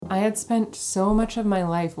I had spent so much of my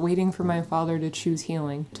life waiting for my father to choose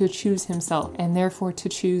healing, to choose himself, and therefore to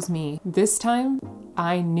choose me. This time,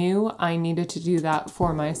 I knew I needed to do that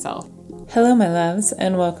for myself. Hello, my loves,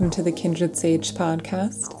 and welcome to the Kindred Sage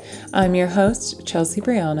podcast. I'm your host, Chelsea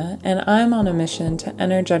Brianna, and I'm on a mission to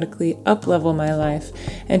energetically up-level my life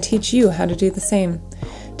and teach you how to do the same.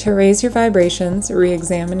 To raise your vibrations,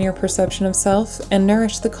 re-examine your perception of self, and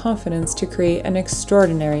nourish the confidence to create an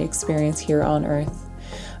extraordinary experience here on Earth.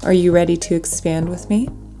 Are you ready to expand with me?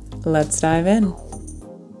 Let's dive in.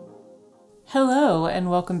 Hello, and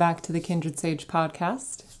welcome back to the Kindred Sage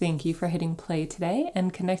podcast. Thank you for hitting play today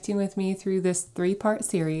and connecting with me through this 3-part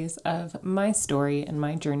series of my story and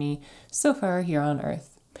my journey so far here on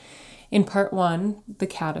Earth. In part 1, The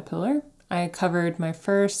Caterpillar, I covered my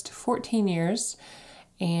first 14 years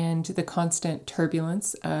and the constant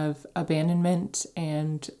turbulence of abandonment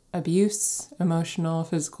and abuse, emotional,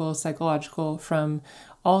 physical, psychological, from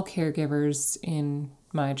all caregivers in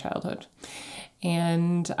my childhood.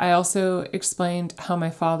 And I also explained how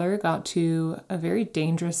my father got to a very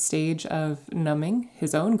dangerous stage of numbing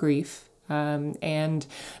his own grief and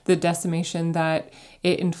the decimation that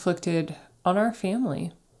it inflicted on our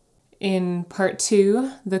family. In part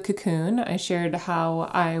 2, The Cocoon, I shared how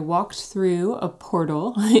I walked through a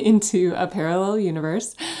portal into a parallel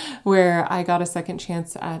universe where I got a second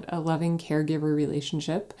chance at a loving caregiver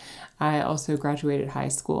relationship. I also graduated high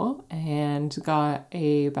school and got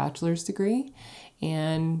a bachelor's degree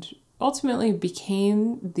and ultimately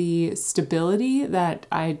became the stability that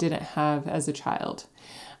I didn't have as a child.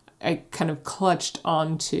 I kind of clutched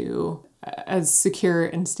onto as secure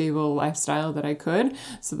and stable lifestyle that I could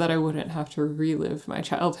so that I wouldn't have to relive my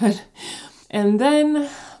childhood. And then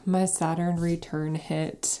my Saturn Return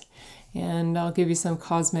hit, and I'll give you some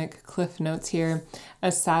cosmic cliff notes here.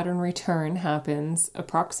 A Saturn return happens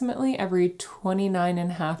approximately every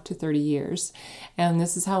 29.5 to 30 years, and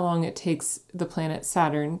this is how long it takes the planet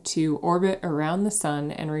Saturn to orbit around the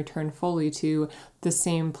sun and return fully to the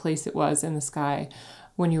same place it was in the sky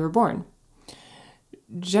when you were born.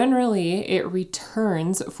 Generally, it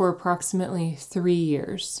returns for approximately 3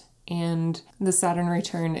 years, and the Saturn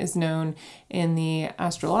return is known in the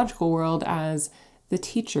astrological world as the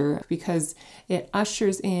teacher because it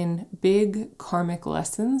ushers in big karmic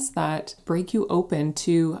lessons that break you open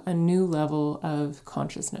to a new level of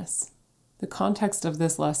consciousness. The context of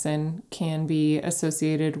this lesson can be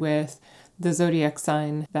associated with the zodiac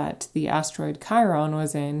sign that the asteroid Chiron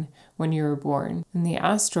was in when you were born. And the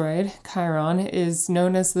asteroid Chiron is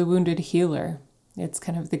known as the wounded healer. It's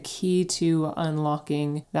kind of the key to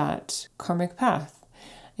unlocking that karmic path.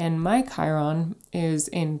 And my Chiron is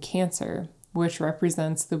in Cancer, which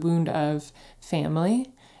represents the wound of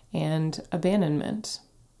family and abandonment.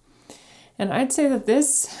 And I'd say that this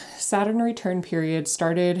Saturn return period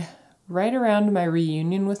started right around my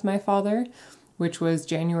reunion with my father, which was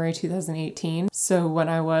January 2018. So when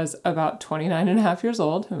I was about 29 and a half years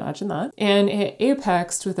old, imagine that. And it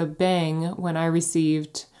apexed with a bang when I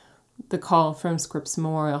received the call from Scripps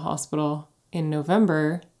Memorial Hospital in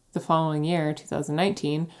November the following year,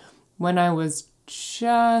 2019, when I was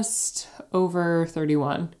just over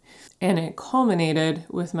 31. And it culminated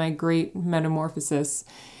with my great metamorphosis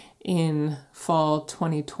in fall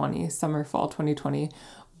 2020, fall 2020,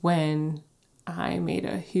 when I made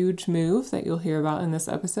a huge move that you'll hear about in this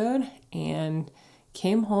episode and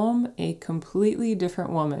came home a completely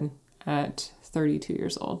different woman at 32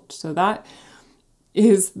 years old. So that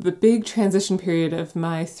is the big transition period of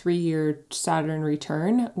my 3-year Saturn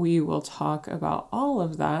return. We will talk about all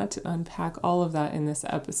of that, unpack all of that in this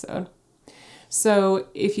episode. So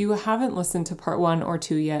if you haven't listened to part 1 or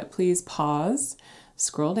 2 yet, please pause,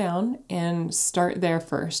 scroll down, and start there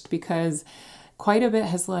first because quite a bit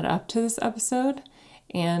has led up to this episode,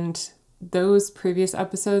 and those previous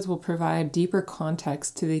episodes will provide deeper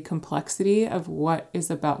context to the complexity of what is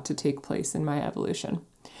about to take place in my evolution.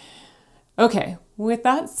 Okay, with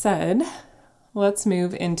that said, let's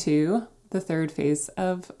move into the 3rd phase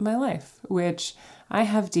of my life, which I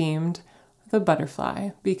have deemed the butterfly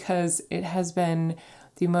because it has been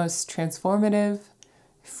the most transformative,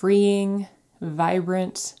 freeing,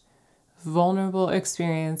 vibrant, vulnerable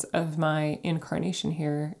experience of my incarnation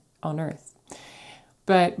here on Earth.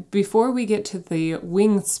 But before we get to the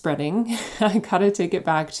wing spreading, I gotta take it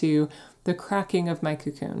back to the cracking of my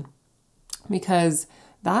cocoon. Because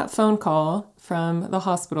that phone call from the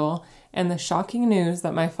hospital and the shocking news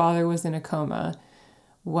that my father was in a coma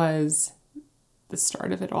was the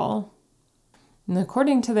start of it all. And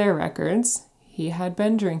according to their records, he had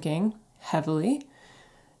been drinking heavily.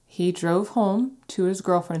 He drove home to his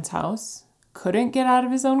girlfriend's house, couldn't get out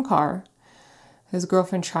of his own car, His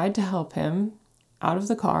girlfriend tried to help him out of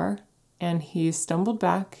the car, and he stumbled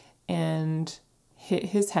back and hit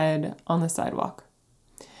his head on the sidewalk.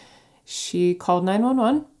 She called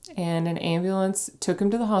 911, and an ambulance took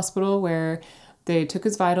him to the hospital where they took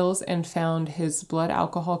his vitals and found his blood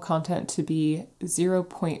alcohol content to be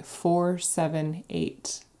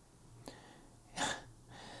 0.478.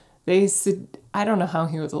 I don't know how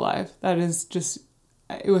he was alive. That is just,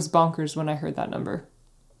 it was bonkers when I heard that number.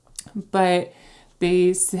 But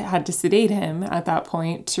they had to sedate him at that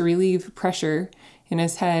point to relieve pressure in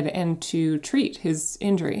his head and to treat his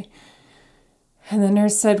injury. And the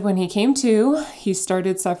nurse said when he came to, he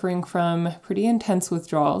started suffering from pretty intense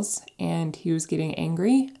withdrawals, and he was getting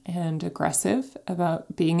angry and aggressive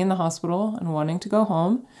about being in the hospital and wanting to go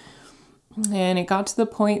home. And it got to the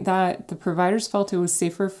point that the providers felt it was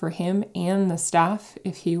safer for him and the staff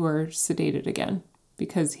if he were sedated again,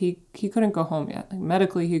 because he couldn't go home yet. Like,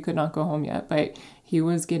 medically, he could not go home yet, but he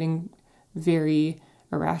was getting very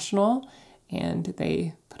irrational, and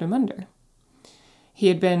they put him under. He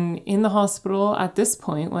had been in the hospital at this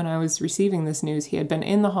point when I was receiving this news. He had been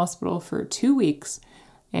in the hospital for 2 weeks,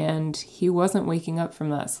 and he wasn't waking up from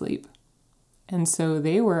that sleep. And so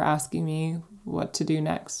they were asking me what to do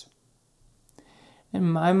next.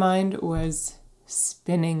 And my mind was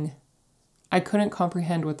spinning. I couldn't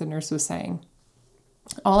comprehend what the nurse was saying.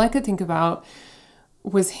 All I could think about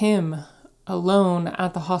was him alone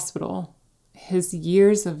at the hospital. His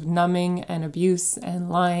years of numbing and abuse and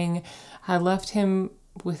lying had left him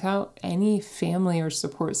without any family or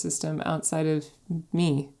support system outside of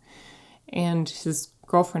me and his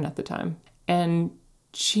girlfriend at the time. And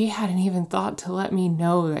she hadn't even thought to let me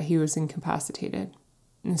know that he was incapacitated.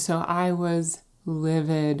 And so I was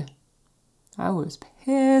livid. I was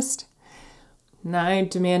pissed. And I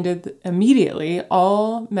demanded immediately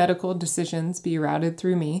all medical decisions be routed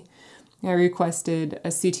through me. I requested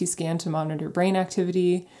a CT scan to monitor brain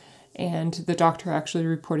activity, and the doctor actually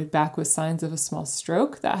reported back with signs of a small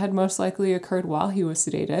stroke that had most likely occurred while he was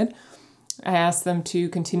sedated. I asked them to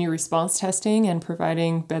continue response testing and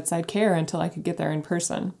providing bedside care until I could get there in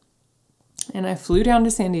person. And I flew down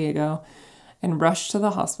to San Diego and rushed to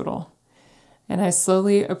the hospital. And I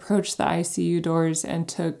slowly approached the ICU doors and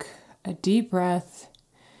took a deep breath,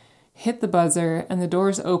 hit the buzzer, and the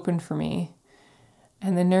doors opened for me.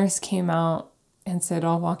 And the nurse came out and said,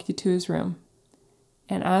 "I'll walk you to his room."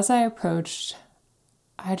 And as I approached,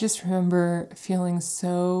 I just remember feeling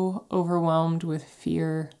so overwhelmed with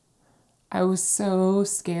fear. I was so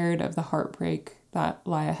scared of the heartbreak that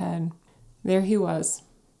lay ahead. There he was,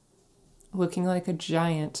 looking like a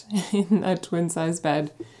giant in a twin-size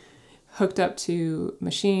bed, hooked up to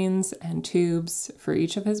machines and tubes for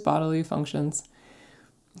each of his bodily functions.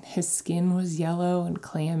 His skin was yellow and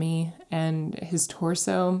clammy, and his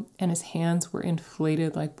torso and his hands were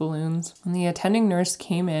inflated like balloons. And the attending nurse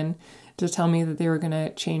came in to tell me that they were going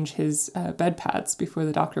to change his bed pads before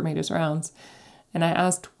the doctor made his rounds. And I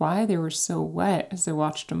asked why they were so wet as I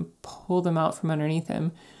watched him pull them out from underneath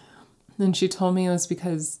him. And she told me it was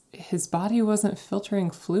because his body wasn't filtering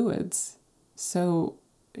fluids, so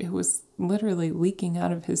it was literally leaking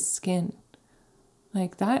out of his skin.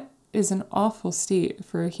 Like, that is an awful state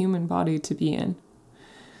for a human body to be in.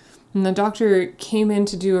 And the doctor came in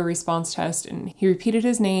to do a response test, and he repeated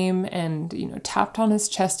his name and, tapped on his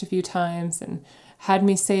chest a few times and had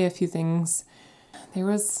me say a few things. There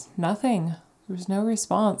was nothing. There was no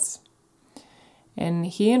response. And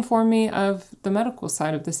he informed me of the medical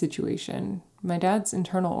side of the situation. My dad's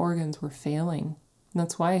internal organs were failing.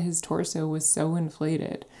 That's why his torso was so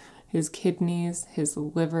inflated. His kidneys, his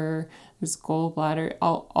liver, his gallbladder,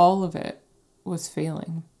 all of it was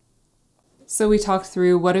failing. So we talked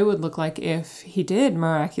through what it would look like if he did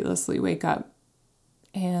miraculously wake up.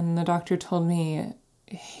 And the doctor told me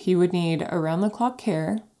he would need around-the-clock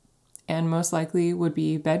care and most likely would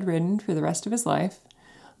be bedridden for the rest of his life,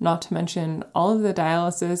 not to mention all of the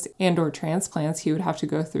dialysis and or transplants he would have to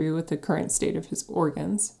go through with the current state of his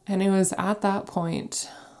organs. And it was at that point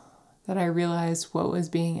that I realized what was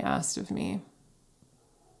being asked of me.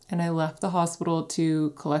 And I left the hospital to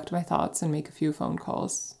collect my thoughts and make a few phone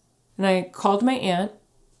calls. And I called my aunt,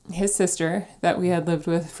 his sister, that we had lived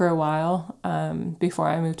with for a while before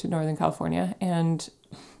I moved to Northern California. And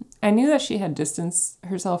I knew that she had distanced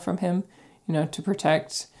herself from him, to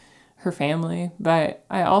protect her family. But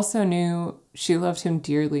I also knew she loved him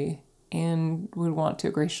dearly and would want to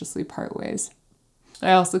graciously part ways.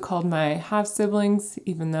 I also called my half-siblings,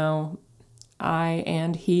 even though I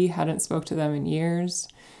and he hadn't spoke to them in years.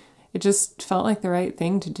 It just felt like the right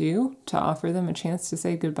thing to do, to offer them a chance to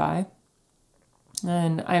say goodbye.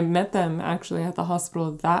 And I met them actually at the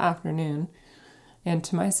hospital that afternoon. And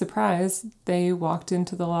to my surprise, they walked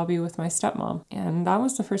into the lobby with my stepmom. And that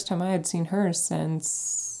was the first time I had seen her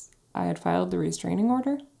since I had filed the restraining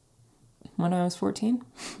order when I was 14.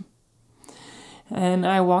 And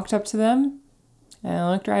I walked up to them and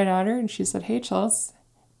I looked right at her and she said, "Hey, Chels."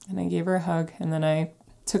 And I gave her a hug. And then I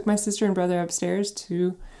took my sister and brother upstairs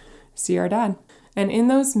to see our dad. And in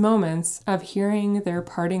those moments of hearing their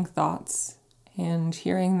parting thoughts and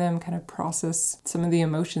hearing them kind of process some of the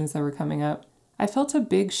emotions that were coming up, I felt a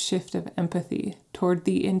big shift of empathy toward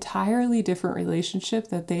the entirely different relationship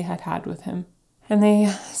that they had had with him. And they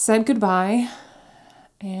said goodbye,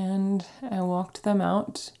 and I walked them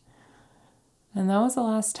out. And that was the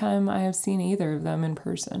last time I have seen either of them in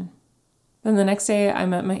person. Then the next day, I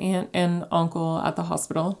met my aunt and uncle at the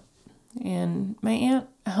hospital. And my aunt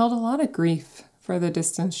held a lot of grief for the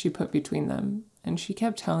distance she put between them. And she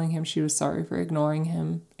kept telling him she was sorry for ignoring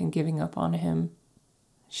him and giving up on him.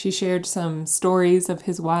 She shared some stories of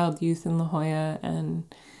his wild youth in La Jolla and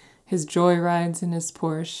his joy rides in his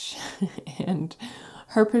Porsche and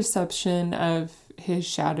her perception of his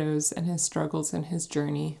shadows and his struggles in his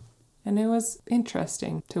journey. And it was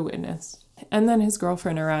interesting to witness. And then his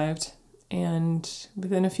girlfriend arrived, and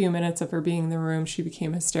within a few minutes of her being in the room, she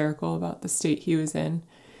became hysterical about the state he was in,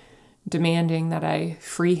 demanding that I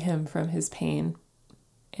free him from his pain.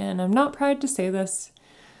 And I'm not proud to say this,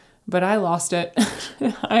 but I lost it.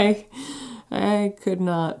 I could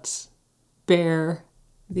not bear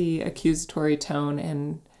the accusatory tone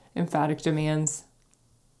and emphatic demands.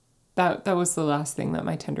 That was the last thing that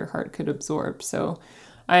my tender heart could absorb. So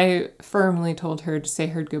I firmly told her to say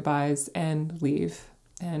her goodbyes and leave.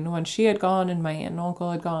 And when she had gone and my aunt and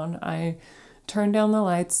uncle had gone, I turned down the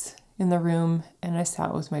lights in the room and I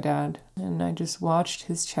sat with my dad. And I just watched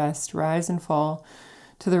his chest rise and fall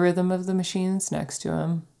to the rhythm of the machines next to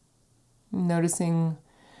him, noticing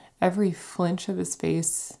every flinch of his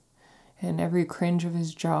face and every cringe of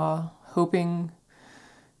his jaw, hoping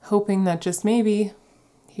that just maybe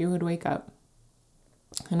he would wake up.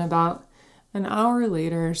 And about an hour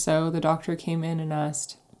later or so, the doctor came in and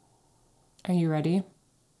asked, "Are you ready?"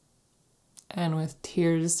 And with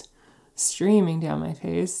tears streaming down my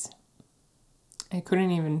face, I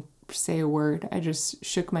couldn't even say a word. I just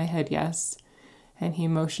shook my head yes. And he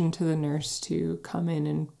motioned to the nurse to come in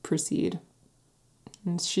and proceed.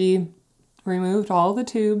 And she removed all the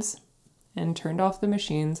tubes and turned off the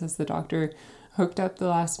machines as the doctor hooked up the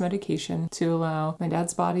last medication to allow my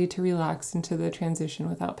dad's body to relax into the transition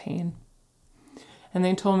without pain. And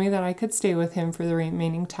they told me that I could stay with him for the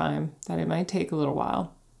remaining time, that it might take a little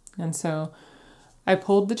while. And so I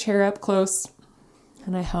pulled the chair up close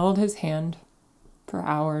and I held his hand for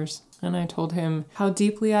hours. And I told him how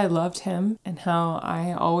deeply I loved him and how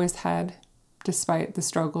I always had, despite the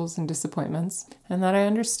struggles and disappointments, and that I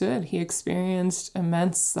understood he experienced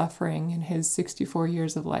immense suffering in his 64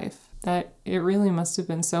 years of life, that it really must have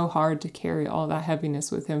been so hard to carry all that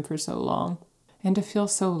heaviness with him for so long and to feel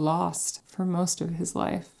so lost for most of his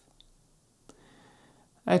life.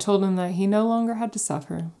 I told him that he no longer had to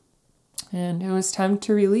suffer and it was time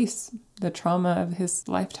to release the trauma of his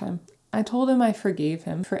lifetime. I told him I forgave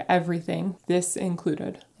him for everything, this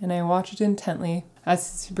included, and I watched intently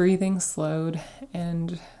as his breathing slowed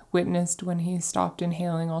and witnessed when he stopped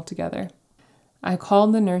inhaling altogether. I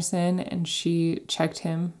called the nurse in and she checked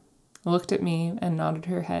him, looked at me, and nodded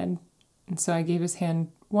her head. And so I gave his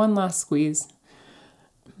hand one last squeeze,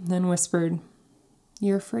 then whispered,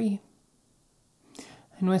 "You're free."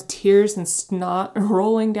 And with tears and snot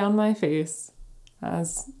rolling down my face,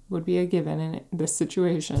 as would be a given in this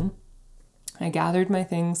situation, I gathered my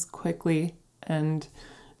things quickly and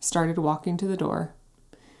started walking to the door.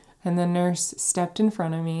 And the nurse stepped in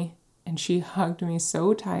front of me and she hugged me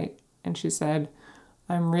so tight and she said,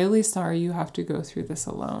 "I'm really sorry you have to go through this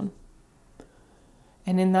alone."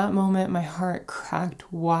 And in that moment, my heart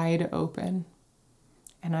cracked wide open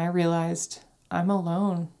and I realized I'm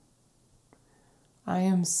alone. I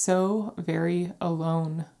am so very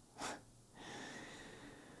alone.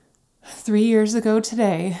 3 years ago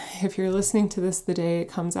today, if you're listening to this the day it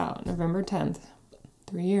comes out, November 10th,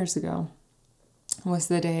 3 years ago, was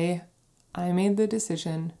the day I made the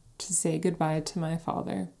decision to say goodbye to my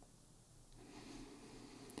father.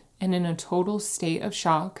 And in a total state of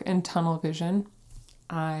shock and tunnel vision,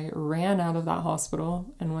 I ran out of that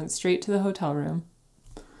hospital and went straight to the hotel room,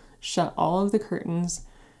 shut all of the curtains,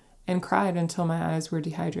 and cried until my eyes were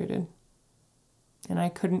dehydrated. And I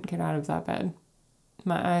couldn't get out of that bed.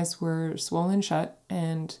 My eyes were swollen shut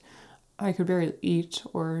and I could barely eat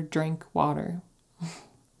or drink water.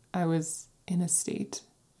 I was in a state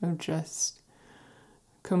of just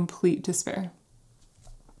complete despair.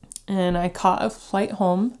 And I caught a flight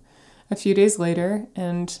home a few days later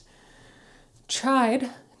and tried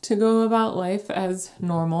to go about life as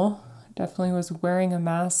normal. Definitely was wearing a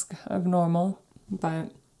mask of normal,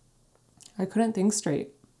 but I couldn't think straight.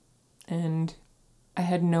 And I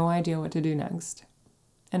had no idea what to do next.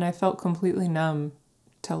 And I felt completely numb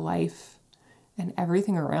to life and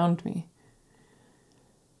everything around me.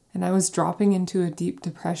 And I was dropping into a deep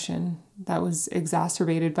depression that was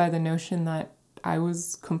exacerbated by the notion that I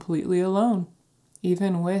was completely alone,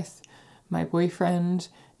 even with my boyfriend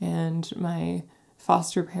and my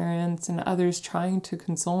foster parents and others trying to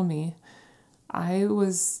console me. I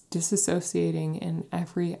was disassociating in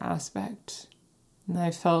every aspect, and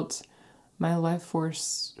I felt my life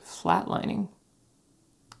force flatlining.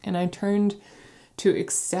 And I turned to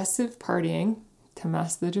excessive partying to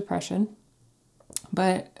mask the depression,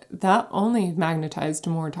 but that only magnetized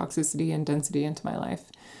more toxicity and density into my life.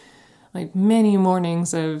 Like many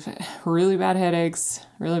mornings of really bad headaches,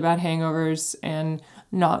 really bad hangovers, and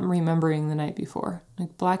not remembering the night before.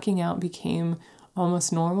 Like blacking out became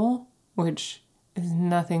almost normal, which is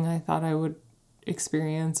nothing I thought I would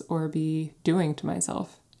experience or be doing to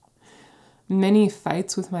myself. Many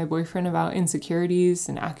fights with my boyfriend about insecurities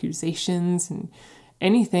and accusations and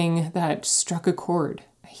anything that struck a chord.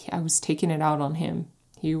 I was taking it out on him.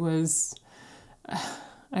 He was,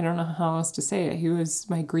 I don't know how else to say it. He was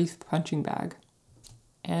my grief punching bag.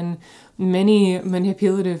 And many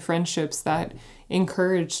manipulative friendships that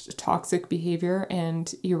encouraged toxic behavior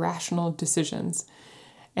and irrational decisions.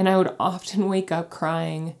 And I would often wake up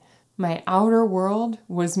crying. My outer world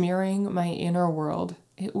was mirroring my inner world.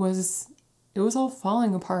 It was all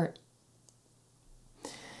falling apart.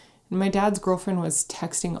 And my dad's girlfriend was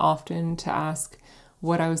texting often to ask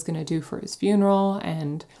what I was going to do for his funeral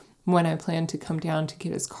and when I planned to come down to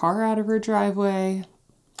get his car out of her driveway.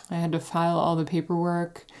 I had to file all the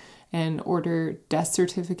paperwork and order death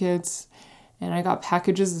certificates. And I got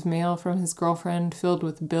packages of mail from his girlfriend filled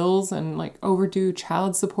with bills and like overdue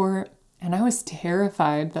child support. And I was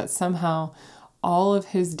terrified that somehow all of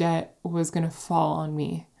his debt was going to fall on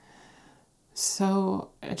me. So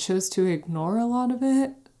I chose to ignore a lot of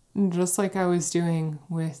it, just like I was doing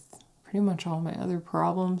with pretty much all my other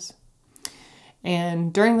problems.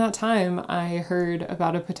 And during that time, I heard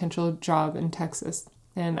about a potential job in Texas.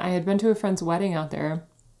 And I had been to a friend's wedding out there,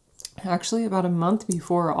 actually about a month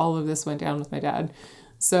before all of this went down with my dad.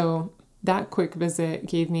 So that quick visit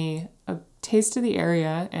gave me a taste of the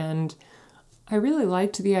area, and I really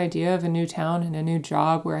liked the idea of a new town and a new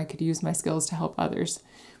job where I could use my skills to help others.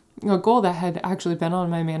 A goal that had actually been on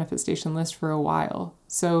my manifestation list for a while.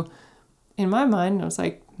 So in my mind, I was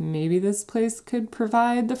like, maybe this place could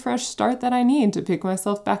provide the fresh start that I need to pick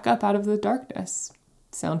myself back up out of the darkness.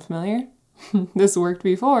 Sound familiar? This worked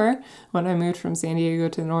before when I moved from San Diego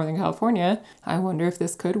to Northern California. I wonder if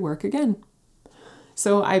this could work again.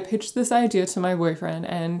 So I pitched this idea to my boyfriend,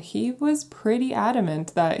 and he was pretty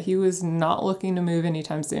adamant that he was not looking to move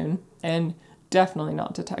anytime soon, and definitely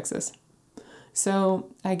not to Texas.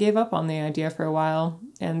 So I gave up on the idea for a while,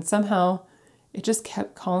 and somehow it just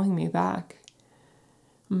kept calling me back.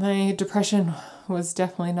 My depression was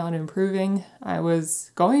definitely not improving. I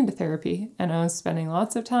was going to therapy, and I was spending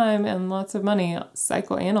lots of time and lots of money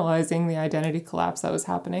psychoanalyzing the identity collapse that was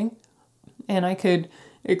happening. And I could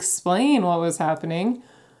explain what was happening,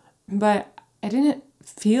 but I didn't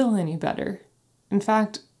feel any better. In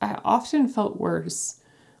fact, I often felt worse.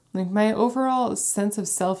 Like my overall sense of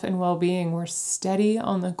self and well-being were steady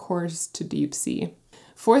on the course to deep sea.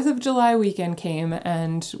 4th of July weekend came,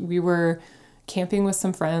 and we were camping with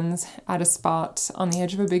some friends at a spot on the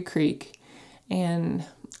edge of a big creek. And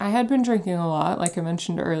I had been drinking a lot, like I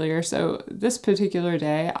mentioned earlier. So this particular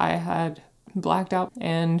day I had blacked out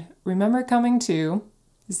and remember coming to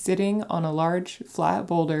sitting on a large flat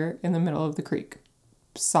boulder in the middle of the creek,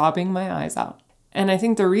 sobbing my eyes out. And I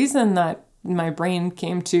think the reason that my brain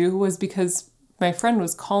came to was because my friend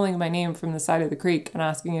was calling my name from the side of the creek and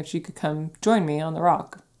asking if she could come join me on the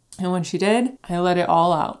rock. And when she did, I let it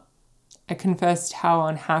all out. I confessed how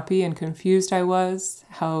unhappy and confused I was,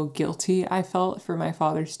 how guilty I felt for my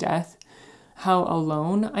father's death, how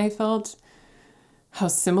alone I felt, how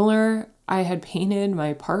similar I had painted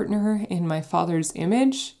my partner in my father's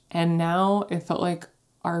image, and now it felt like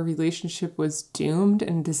our relationship was doomed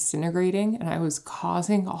and disintegrating, and I was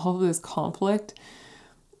causing all of this conflict.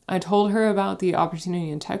 I told her about the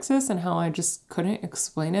opportunity in Texas and how I just couldn't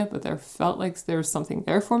explain it, but there felt like there was something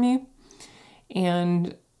there for me.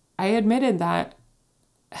 And I admitted that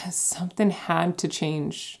something had to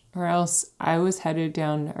change, or else I was headed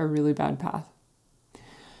down a really bad path.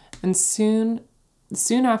 And soon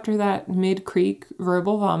soon after that mid-creek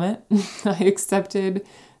verbal vomit, I accepted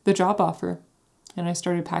the job offer and I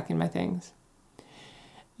started packing my things.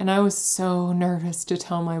 And I was so nervous to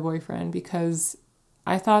tell my boyfriend because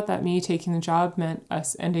I thought that me taking the job meant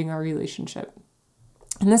us ending our relationship.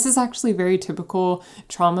 And this is actually very typical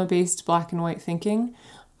trauma-based black and white thinking.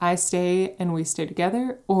 I stay and we stay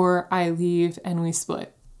together, or I leave and we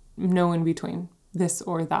split. No in between, this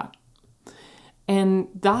or that. And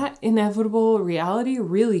that inevitable reality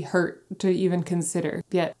really hurt to even consider.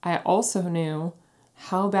 Yet I also knew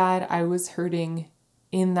how bad I was hurting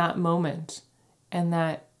in that moment, and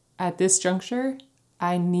that at this juncture,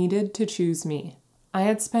 I needed to choose me. I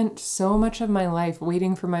had spent so much of my life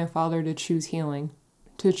waiting for my father to choose healing,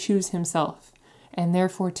 to choose himself, and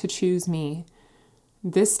therefore to choose me.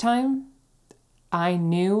 This time, I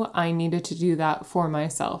knew I needed to do that for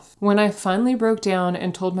myself. When I finally broke down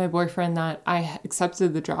and told my boyfriend that I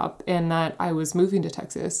accepted the job and that I was moving to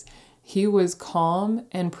Texas, he was calm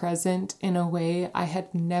and present in a way I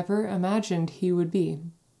had never imagined he would be.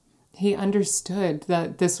 He understood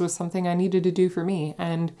that this was something I needed to do for me,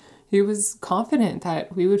 and he was confident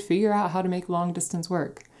that we would figure out how to make long distance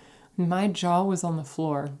work. My jaw was on the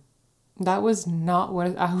floor. That was not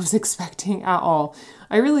what I was expecting at all.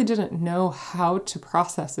 I really didn't know how to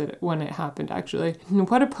process it when it happened, actually.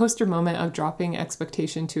 What a poster moment of dropping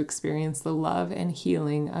expectation to experience the love and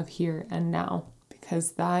healing of here and now.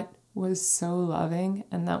 Because that was so loving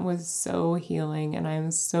and that was so healing, and I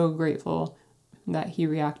am so grateful that he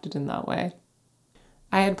reacted in that way.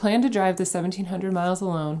 I had planned to drive the 1,700 miles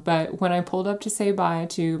alone, but when I pulled up to say bye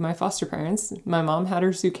to my foster parents, my mom had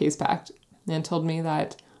her suitcase packed and told me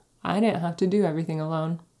that I didn't have to do everything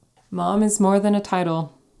alone. Mom is more than a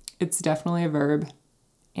title. It's definitely a verb.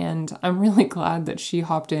 And I'm really glad that she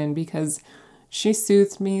hopped in because she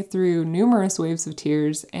soothed me through numerous waves of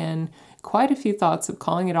tears and quite a few thoughts of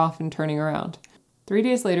calling it off and turning around. 3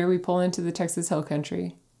 days later, we pull into the Texas Hill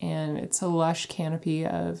Country, and it's a lush canopy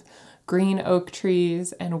of green oak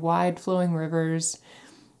trees and wide flowing rivers.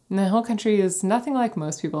 And the Hill Country is nothing like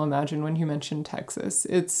most people imagine when you mention Texas.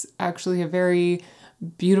 It's actually a very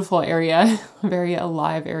beautiful area, a very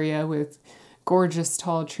alive area with gorgeous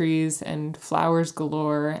tall trees and flowers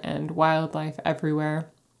galore and wildlife everywhere.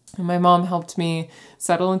 And my mom helped me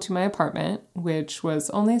settle into my apartment, which was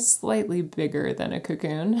only slightly bigger than a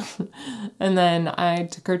cocoon. And then I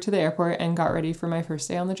took her to the airport and got ready for my first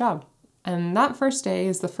day on the job. And that first day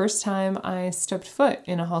is the first time I stepped foot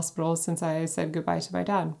in a hospital since I said goodbye to my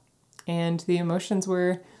dad. And the emotions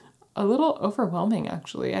were a little overwhelming,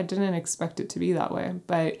 actually. I didn't expect it to be that way,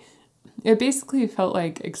 but it basically felt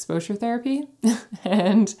like exposure therapy.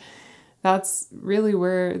 And that's really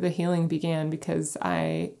where the healing began, because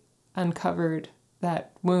I uncovered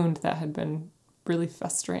that wound that had been really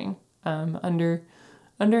festering under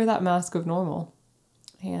that mask of normal.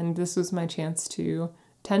 And this was my chance to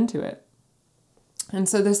tend to it. And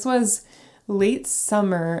so this was late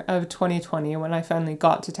summer of 2020 when I finally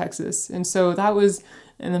got to Texas. And so that was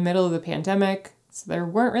in the middle of the pandemic. So there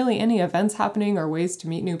weren't really any events happening or ways to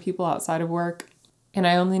meet new people outside of work. And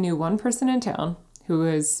I only knew one person in town who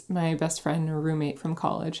was my best friend or roommate from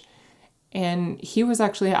college. And he was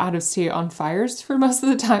actually out of state on fires for most of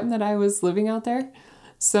the time that I was living out there.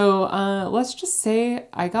 So let's just say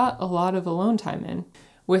I got a lot of alone time in.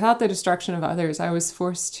 Without the distraction of others, I was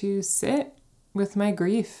forced to sit with my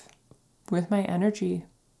grief, with my energy,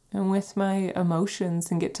 and with my emotions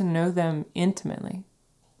and get to know them intimately.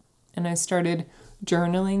 And I started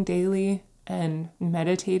journaling daily and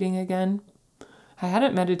meditating again. I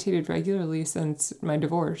hadn't meditated regularly since my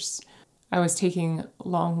divorce. I was taking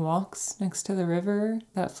long walks next to the river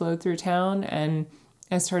that flowed through town, and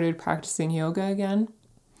I started practicing yoga again.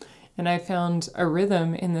 And I found a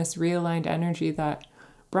rhythm in this realigned energy that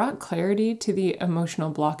brought clarity to the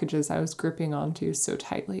emotional blockages I was gripping onto so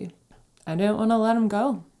tightly. I didn't want to let them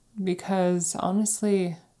go because,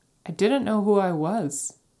 honestly, I didn't know who I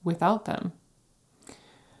was without them.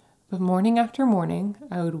 But morning after morning,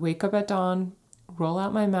 I would wake up at dawn, roll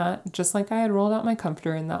out my mat, just like I had rolled out my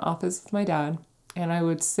comforter in that office with my dad, and I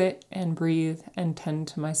would sit and breathe and tend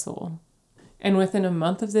to my soul. And within a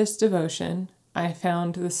month of this devotion, I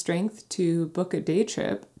found the strength to book a day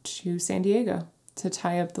trip to San Diego to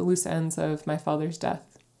tie up the loose ends of my father's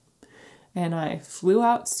death. And I flew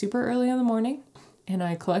out super early in the morning, and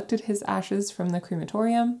I collected his ashes from the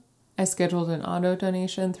crematorium. I scheduled an auto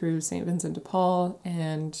donation through St. Vincent de Paul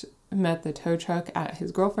and met the tow truck at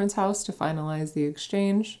his girlfriend's house to finalize the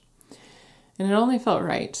exchange. And it only felt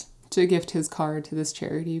right to gift his car to this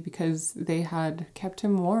charity because they had kept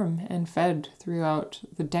him warm and fed throughout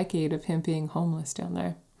the decade of him being homeless down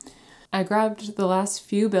there. I grabbed the last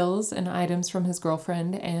few bills and items from his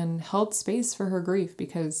girlfriend and held space for her grief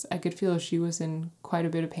because I could feel she was in quite a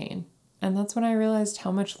bit of pain. And that's when I realized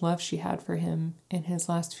how much love she had for him in his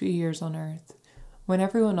last few years on Earth, when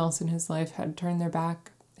everyone else in his life had turned their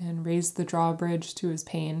back and raised the drawbridge to his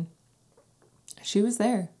pain. She was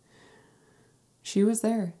there. She was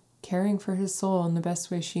there, caring for his soul in the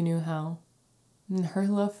best way she knew how. And her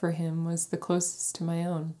love for him was the closest to my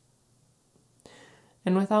own.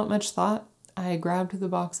 And without much thought, I grabbed the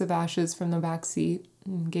box of ashes from the back seat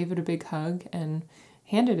and gave it a big hug and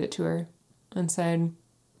handed it to her and said,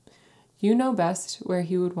 "You know best where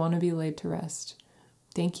he would want to be laid to rest.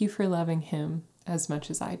 Thank you for loving him as much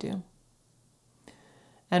as I do."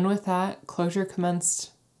 And with that, closure commenced.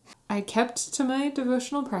 I kept to my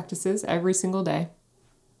devotional practices every single day.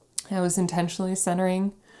 I was intentionally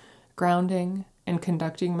centering, grounding, and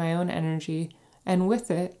conducting my own energy, and with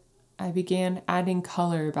it, I began adding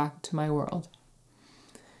color back to my world.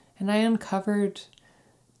 And I uncovered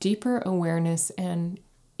deeper awareness and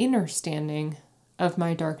inner standing of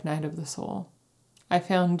my dark night of the soul. I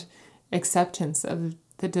found acceptance of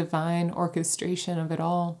the divine orchestration of it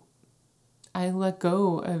all. I let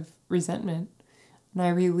go of resentment, and I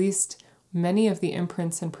released many of the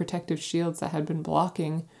imprints and protective shields that had been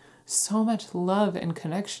blocking so much love and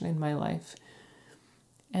connection in my life.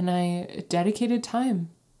 And I dedicated time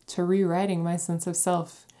to rewriting my sense of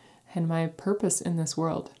self and my purpose in this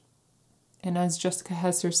world. And as Jessica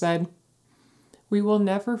Hesser said, we will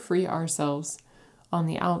never free ourselves on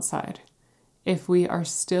the outside if we are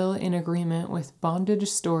still in agreement with bondage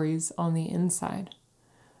stories on the inside.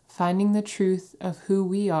 Finding the truth of who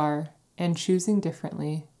we are and choosing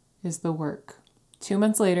differently is the work. 2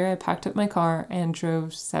 months later, I packed up my car and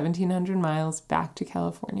drove 1,700 miles back to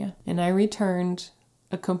California. And I returned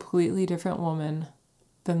a completely different woman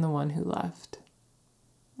than the one who left.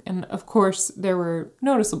 And of course, there were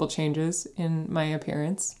noticeable changes in my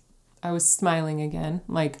appearance. I was smiling again,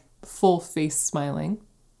 like full face smiling.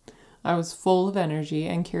 I was full of energy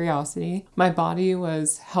and curiosity. My body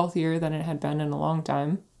was healthier than it had been in a long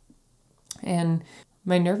time. And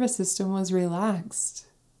my nervous system was relaxed.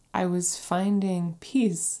 I was finding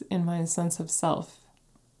peace in my sense of self.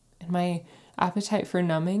 And my appetite for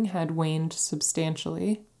numbing had waned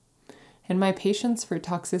substantially. And my patience for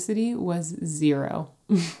toxicity was 0.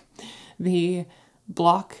 The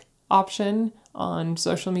block option on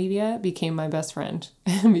social media became my best friend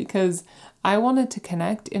because I wanted to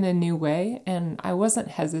connect in a new way and I wasn't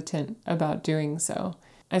hesitant about doing so.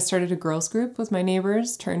 I started a girls group with my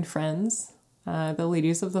neighbors turned friends. The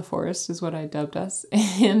Ladies of the Forest is what I dubbed us.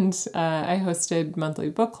 And I hosted monthly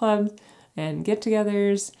book clubs and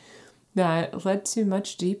get-togethers that led to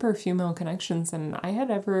much deeper female connections than I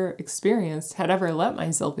had ever let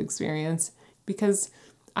myself experience, because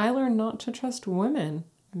I learned not to trust women.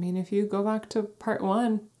 I mean, if you go back to part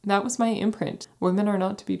 1, that was my imprint. Women are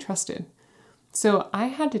not to be trusted. So I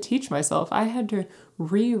had to teach myself. I had to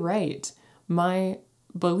rewrite my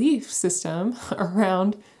belief system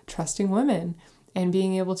around trusting women and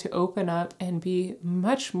being able to open up and be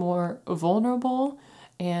much more vulnerable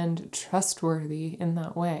and trustworthy in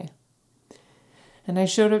that way. And I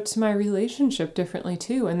showed up to my relationship differently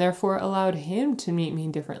too, and therefore allowed him to meet me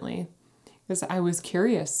differently, because I was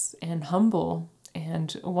curious and humble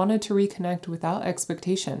and wanted to reconnect without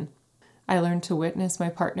expectation. I learned to witness my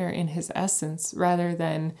partner in his essence rather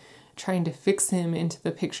than trying to fix him into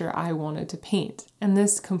the picture I wanted to paint. And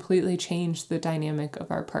this completely changed the dynamic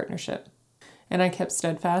of our partnership. And I kept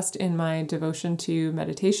steadfast in my devotion to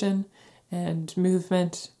meditation and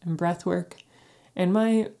movement and breath work and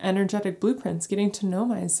my energetic blueprints, getting to know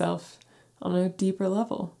myself on a deeper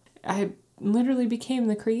level. I literally became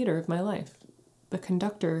the creator of my life, the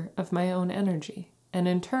conductor of my own energy. And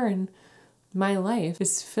in turn, my life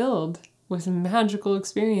is filled with magical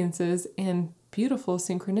experiences and beautiful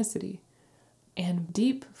synchronicity and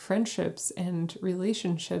deep friendships and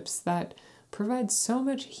relationships that provide so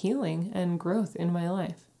much healing and growth in my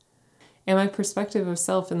life. And my perspective of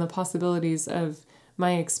self and the possibilities of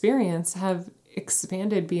my experience have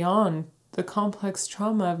expanded beyond the complex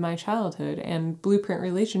trauma of my childhood and blueprint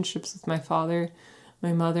relationships with my father,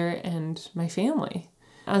 my mother, and my family.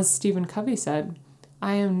 As Stephen Covey said,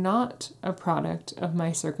 I am not a product of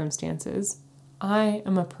my circumstances. I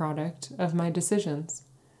am a product of my decisions.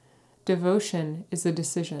 Devotion is a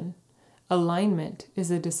decision. Alignment is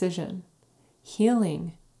a decision.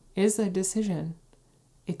 Healing is a decision.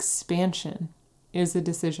 Expansion is a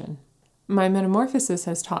decision. My metamorphosis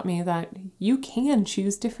has taught me that you can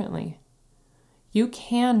choose differently. You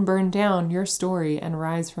can burn down your story and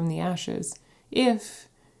rise from the ashes if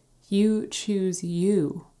you choose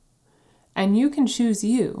you. And you can choose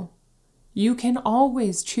you. You can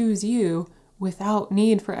always choose you without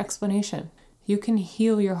need for explanation. You can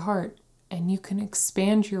heal your heart and you can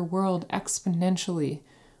expand your world exponentially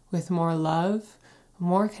with more love,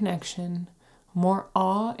 more connection, more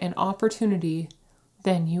awe and opportunity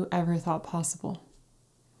than you ever thought possible.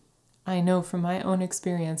 I know from my own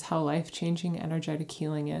experience how life-changing energetic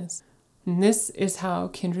healing is. And this is how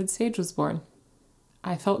Kindred Sage was born.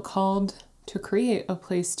 I felt called to create a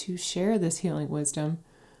place to share this healing wisdom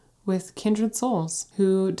with kindred souls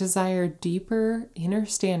who desire deeper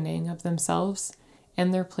understanding of themselves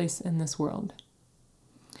and their place in this world.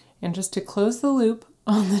 And just to close the loop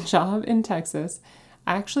on the job in Texas,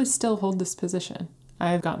 I actually still hold this position.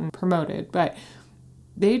 I've gotten promoted, but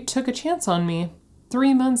they took a chance on me.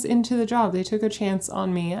 3 months into the job, they took a chance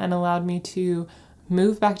on me and allowed me to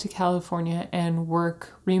move back to California and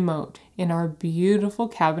work remote in our beautiful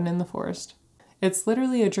cabin in the forest. It's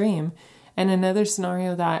literally a dream and another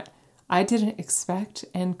scenario that I didn't expect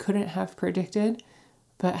and couldn't have predicted,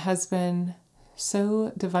 but has been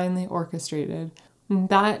so divinely orchestrated.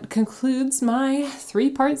 That concludes my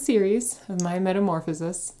 3-part series of my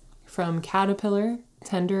metamorphosis, from caterpillar,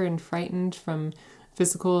 tender and frightened from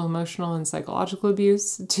physical, emotional, and psychological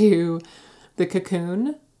abuse, to the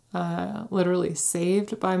cocoon, literally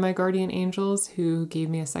saved by my guardian angels who gave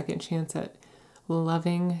me a second chance at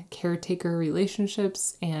loving caretaker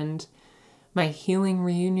relationships, and my healing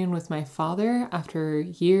reunion with my father after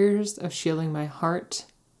years of shielding my heart,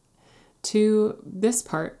 to this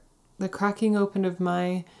part, the cracking open of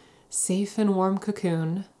my safe and warm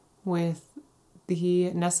cocoon with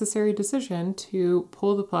the necessary decision to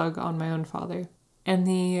pull the plug on my own father, and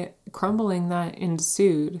the crumbling that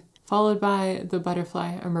ensued, followed by the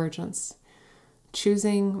butterfly emergence.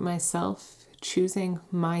 Choosing myself, choosing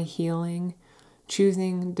my healing,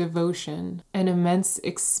 choosing devotion, an immense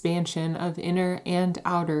expansion of inner and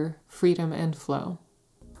outer freedom and flow.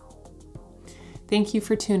 Thank you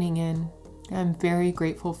for tuning in. I'm very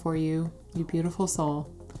grateful for you, you beautiful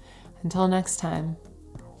soul. Until next time,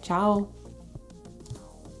 ciao.